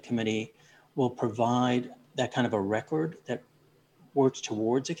reports by the committee will provide that kind of a record that works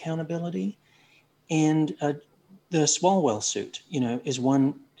towards accountability. And the Swalwell suit, is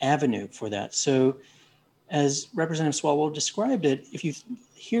one avenue for that. So as Representative Swalwell described it, if you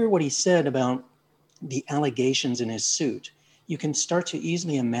hear what he said about the allegations in his suit, you can start to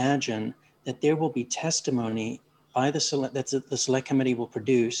easily imagine that there will be testimony by the select committee will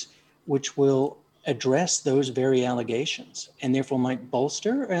produce, which will address those very allegations and therefore might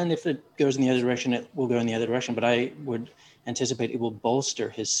bolster. And if it goes in the other direction, it will go in the other direction. But I would anticipate it will bolster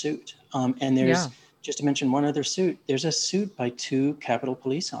his suit. And there's, just to mention one other suit, there's a suit by 2 Capitol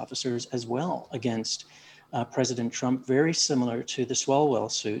police officers as well against President Trump, very similar to the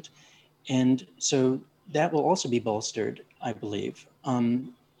Swalwell suit. And so that will also be bolstered, I believe.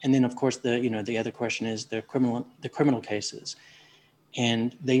 And then, of course, the other question is the criminal cases,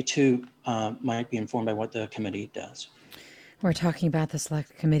 and they too might be informed by what the committee does. We're talking about the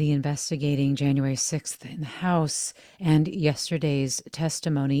Select Committee investigating January 6th in the House and yesterday's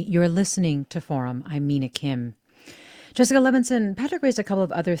testimony. You're listening to Forum. I'm Mina Kim. Jessica Levinson, Patrick raised a couple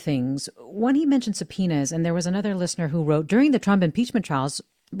of other things. One, he mentioned subpoenas, and there was another listener who wrote, during the Trump impeachment trials,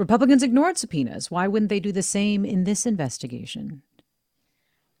 Republicans ignored subpoenas. Why wouldn't they do the same in this investigation?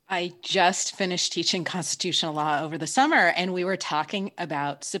 I just finished teaching constitutional law over the summer, and we were talking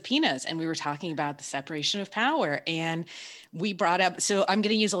about subpoenas, and we were talking about the separation of power. And we brought up, so I'm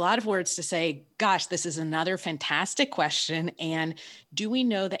going to use a lot of words to say, gosh, this is another fantastic question. And do we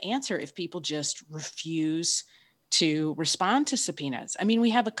know the answer if people just refuse to respond to subpoenas? I mean, we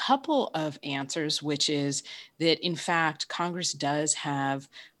have a couple of answers, which is that, in fact, Congress does have,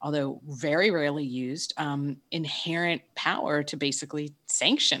 although very rarely used, inherent power to basically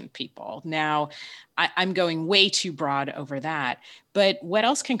sanction people. Now, I'm going way too broad over that. But what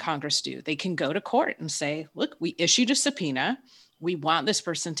else can Congress do? They can go to court and say, look, we issued a subpoena. We want this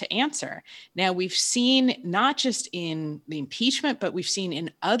person to answer. Now, we've seen not just in the impeachment, but we've seen in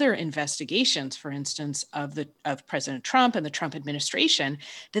other investigations, for instance, of President Trump and the Trump administration,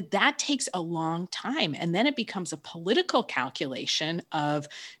 that takes a long time. And then it becomes a political calculation of,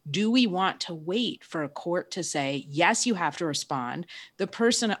 do we want to wait for a court to say, yes, you have to respond? The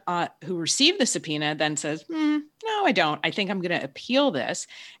person who received the subpoena then says, no, I don't. I think I'm going to appeal this.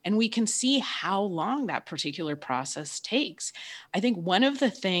 And we can see how long that particular process takes. I think one of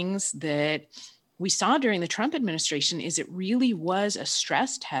the things that we saw during the Trump administration is it really was a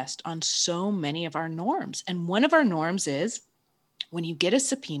stress test on so many of our norms. And one of our norms is when you get a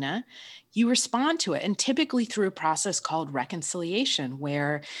subpoena, you respond to it, and typically through a process called reconciliation,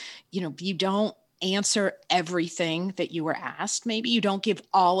 where, you don't answer everything that you were asked. Maybe you don't give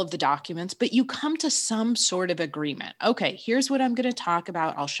all of the documents, but you come to some sort of agreement. Okay, here's what I'm going to talk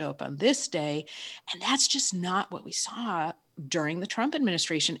about. I'll show up on this day. And that's just not what we saw during the Trump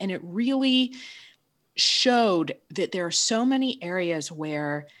administration. And it really showed that there are so many areas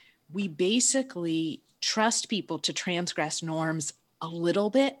where we basically trust people to transgress norms a little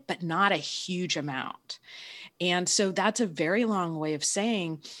bit, but not a huge amount. And so that's a very long way of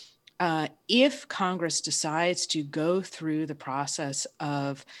saying, if Congress decides to go through the process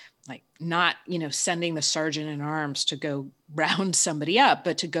of not, sending the sergeant in arms to go round somebody up,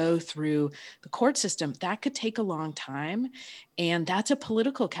 but to go through the court system, that could take a long time. And that's a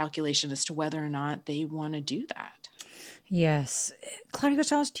political calculation as to whether or not they want to do that. Yes. Claudia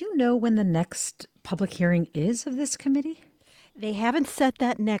Gonzalez, do you know when the next public hearing is of this committee? They haven't set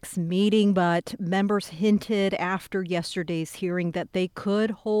that next meeting, but members hinted after yesterday's hearing that they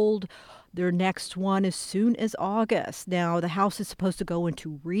could hold their next one as soon as August. Now, the House is supposed to go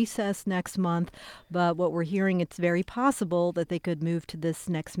into recess next month, but what we're hearing, it's very possible that they could move to this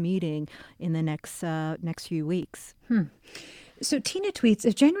next meeting in the next few weeks. So Tina tweets,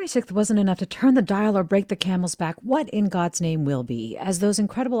 if January 6th wasn't enough to turn the dial or break the camel's back, what in God's name will be? As those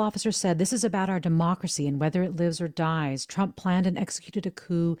incredible officers said, this is about our democracy and whether it lives or dies. Trump planned and executed a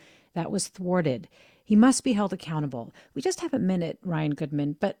coup that was thwarted. He must be held accountable. We just have a minute, Ryan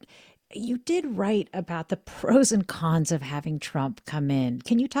Goodman, but you did write about the pros and cons of having Trump come in.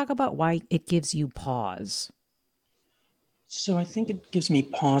 Can you talk about why it gives you pause? So I think it gives me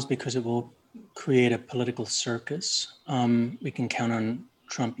pause because it will create a political circus. We can count on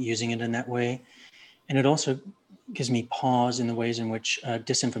Trump using it in that way. And it also gives me pause in the ways in which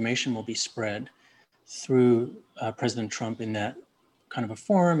disinformation will be spread through President Trump in that kind of a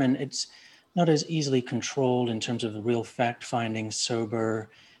forum. And it's not as easily controlled in terms of the real fact-finding, sober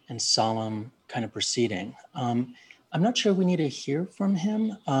and solemn kind of proceeding. I'm not sure we need to hear from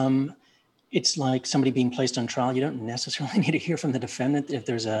him. It's like somebody being placed on trial. You don't necessarily need to hear from the defendant if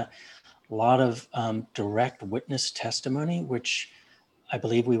there's a lot of direct witness testimony, which I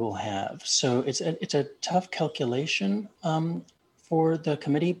believe we will have. So it's a tough calculation for the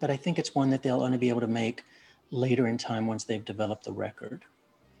committee, but I think it's one that they'll only be able to make later in time once they've developed the record.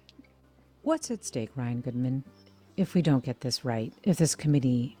 What's at stake, Ryan Goodman, if we don't get this right, if this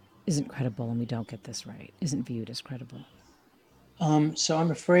committee isn't credible and we don't get this right, isn't viewed as credible? So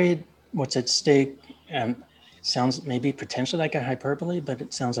I'm afraid what's at stake sounds maybe potentially like a hyperbole, but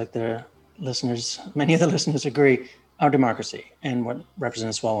it sounds like many of the listeners agree, our democracy. And what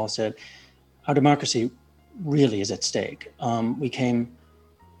Representative Swalwell said, our democracy really is at stake. We came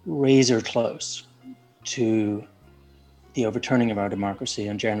razor close to the overturning of our democracy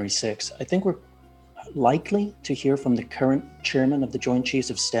on January 6th. I think we're likely to hear from the current chairman of the Joint Chiefs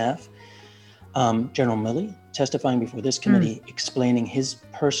of Staff, General Milley, testifying before this committee, explaining his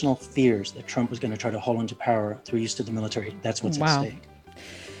personal fears that Trump was going to try to hold onto power through use of the military. That's what's at stake.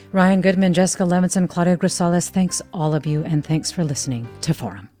 Ryan Goodman, Jessica Levinson, Claudia Gonzalez, thanks all of you, and thanks for listening to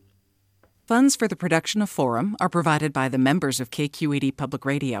Forum. Funds for the production of Forum are provided by the members of KQED Public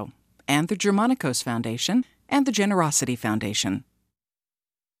Radio and the Germanicos Foundation and the Generosity Foundation.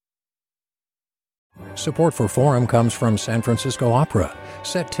 Support for Forum comes from San Francisco Opera.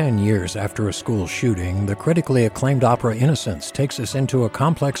 Set 10 years after a school shooting, the critically acclaimed opera Innocence takes us into a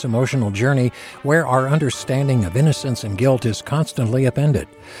complex emotional journey where our understanding of innocence and guilt is constantly upended.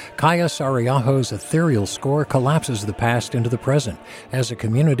 Kaya Sariaho's ethereal score collapses the past into the present as a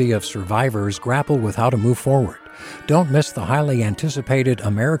community of survivors grapple with how to move forward. Don't miss the highly anticipated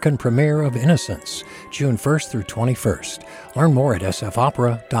American premiere of Innocence, June 1st through 21st. Learn more at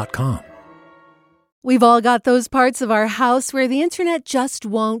sfopera.com. We've all got those parts of our house where the internet just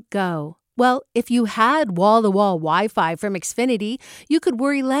won't go. Well, if you had wall-to-wall Wi-Fi from Xfinity, you could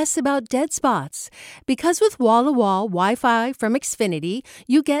worry less about dead spots. Because with wall-to-wall Wi-Fi from Xfinity,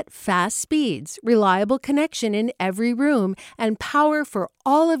 you get fast speeds, reliable connection in every room, and power for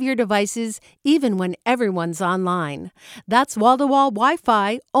all of your devices, even when everyone's online. That's wall-to-wall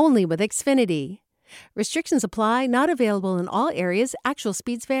Wi-Fi only with Xfinity. Restrictions apply, not available in all areas. Actual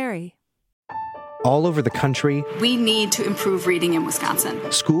speeds vary. All over the country, we need to improve reading in Wisconsin.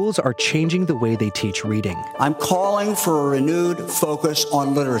 Schools are changing the way they teach reading. I'm calling for a renewed focus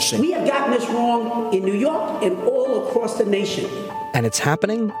on literacy. We have gotten this wrong in New York and all across the nation. And it's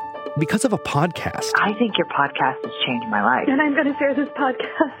happening because of a podcast. I think your podcast has changed my life. And I'm going to share this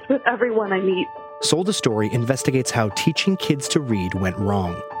podcast with everyone I meet. Sold a Story investigates how teaching kids to read went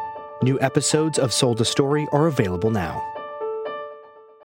wrong. New episodes of Sold a Story are available now.